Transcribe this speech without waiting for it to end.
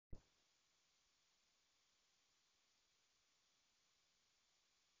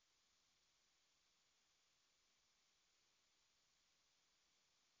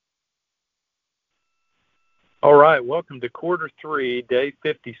All right, welcome to quarter 3, day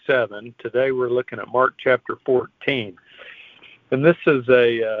 57. Today we're looking at Mark chapter 14. And this is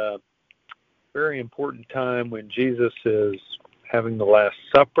a very important time when Jesus is having the Last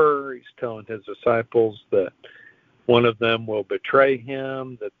Supper. He's telling his disciples that one of them will betray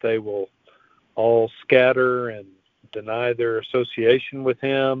him, that they will all scatter and deny their association with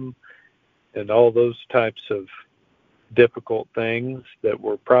him, and all those types of difficult things that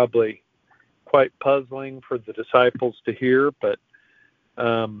were probably quite puzzling for the disciples to hear. But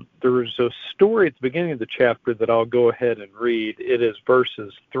there was a story at the beginning of the chapter that I'll go ahead and read. It is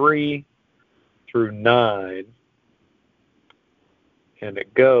verses 3 through 9, and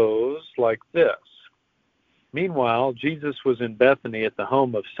it goes like this. Meanwhile, Jesus was in Bethany at the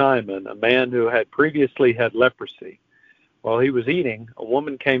home of Simon, a man who had previously had leprosy. While he was eating, a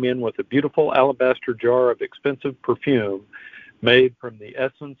woman came in with a beautiful alabaster jar of expensive perfume made from the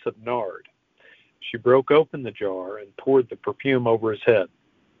essence of nard. She broke open the jar and poured the perfume over his head.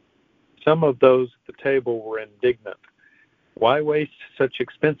 Some of those at the table were indignant. "Why waste such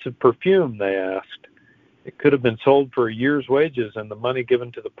expensive perfume?" they asked. "It could have been sold for a year's wages and the money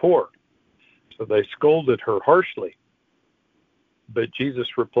given to the poor." So they scolded her harshly. But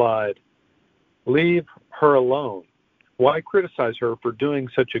Jesus replied, "Leave her alone. Why criticize her for doing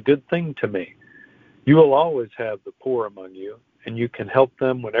such a good thing to me? You will always have the poor among you, and you can help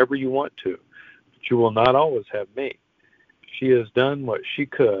them whenever you want to, but you will not always have me. She has done what she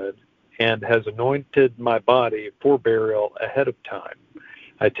could and has anointed my body for burial ahead of time.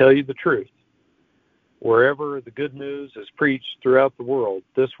 I tell you the truth. Wherever the good news is preached throughout the world,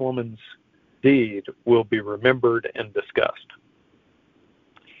 this woman's deed will be remembered and discussed."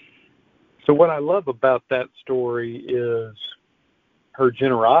 So what I love about that story is her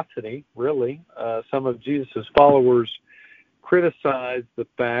generosity, really. Some of Jesus' followers criticized the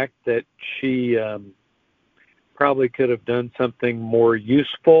fact that she probably could have done something more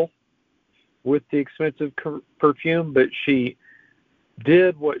useful with the expensive perfume, but she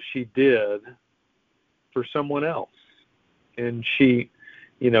did what she did for someone else. And she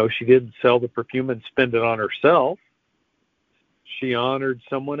didn't sell the perfume and spend it on herself. She honored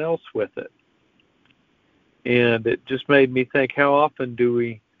someone else with it. And it just made me think, how often do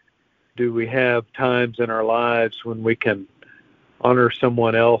we have times in our lives when we can honor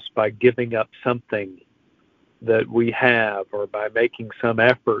someone else by giving up something that we have, or by making some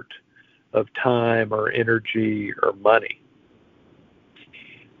effort of time or energy or money?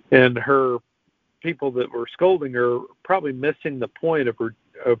 And her people that were scolding her probably missing the point of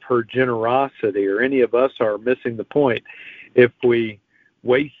her generosity, or any of us are missing the point if we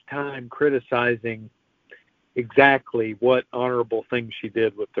waste time criticizing exactly what honorable thing she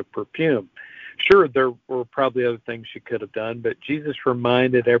did with the perfume. Sure, there were probably other things she could have done, but Jesus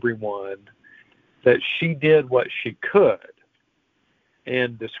reminded everyone that she did what she could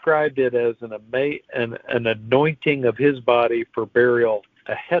and described it as an anointing of his body for burial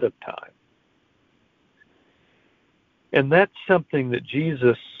ahead of time. And that's something that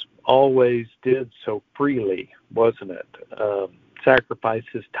Jesus always did so freely, wasn't it? Sacrifice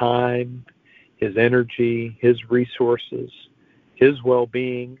his time, his energy, his resources, his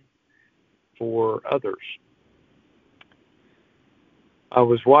well-being for others. I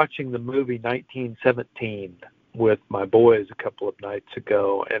was watching the movie 1917 with my boys a couple of nights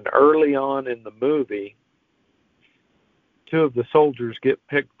ago, and early on in the movie, two of the soldiers get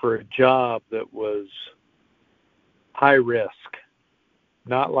picked for a job that was high risk,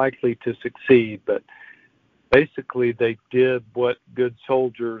 not likely to succeed, but basically they did what good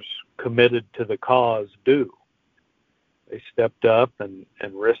soldiers committed to the cause do. They stepped up and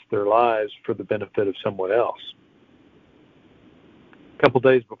risked their lives for the benefit of someone else. A couple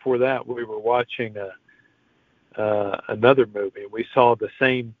days before that, we were watching another movie. We saw the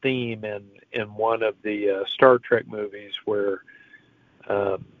same theme in one of the Star Trek movies, where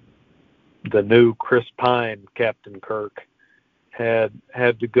the new Chris Pine, Captain Kirk, had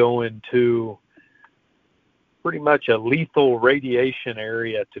to go into pretty much a lethal radiation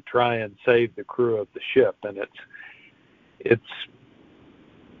area to try and save the crew of the ship. And it's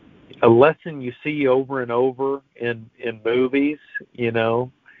a lesson you see over and over in movies,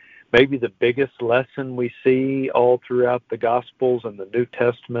 maybe the biggest lesson we see all throughout the Gospels and the New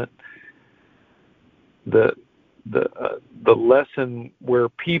Testament. The lesson where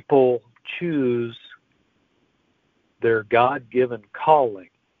people choose their God-given calling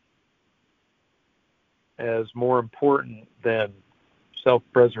as more important than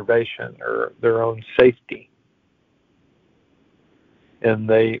self-preservation or their own safety. And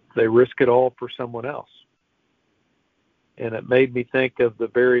they risk it all for someone else. and it made me think of the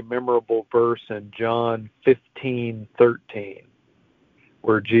very memorable verse in John 15:13,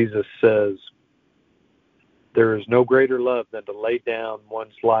 where Jesus says, "There is no greater love than to lay down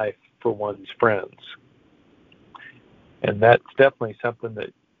one's life for one's friends." And that's definitely something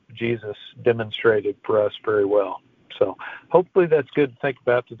that Jesus demonstrated for us very well. So hopefully that's good to think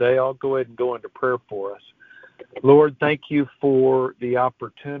about today. I'll go ahead and go into prayer for us. Lord, thank you for the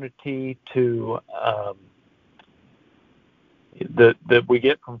opportunity to that we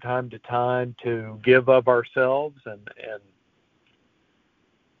get from time to time to give of ourselves and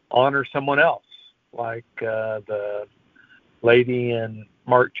honor someone else, like the lady in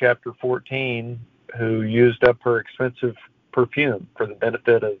Mark chapter 14 who used up her expensive perfume for the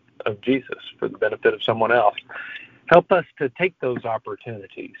benefit of Jesus, for the benefit of someone else. Help us to take those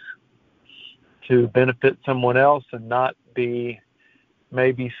opportunities to benefit someone else and not be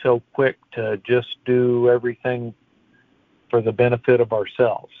maybe so quick to just do everything for the benefit of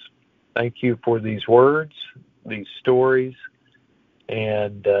ourselves. Thank you for these words, these stories,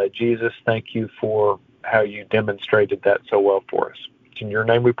 and Jesus, thank you for how you demonstrated that so well for us. It's in your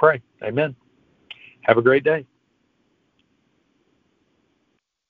name we pray. Amen. Have a great day.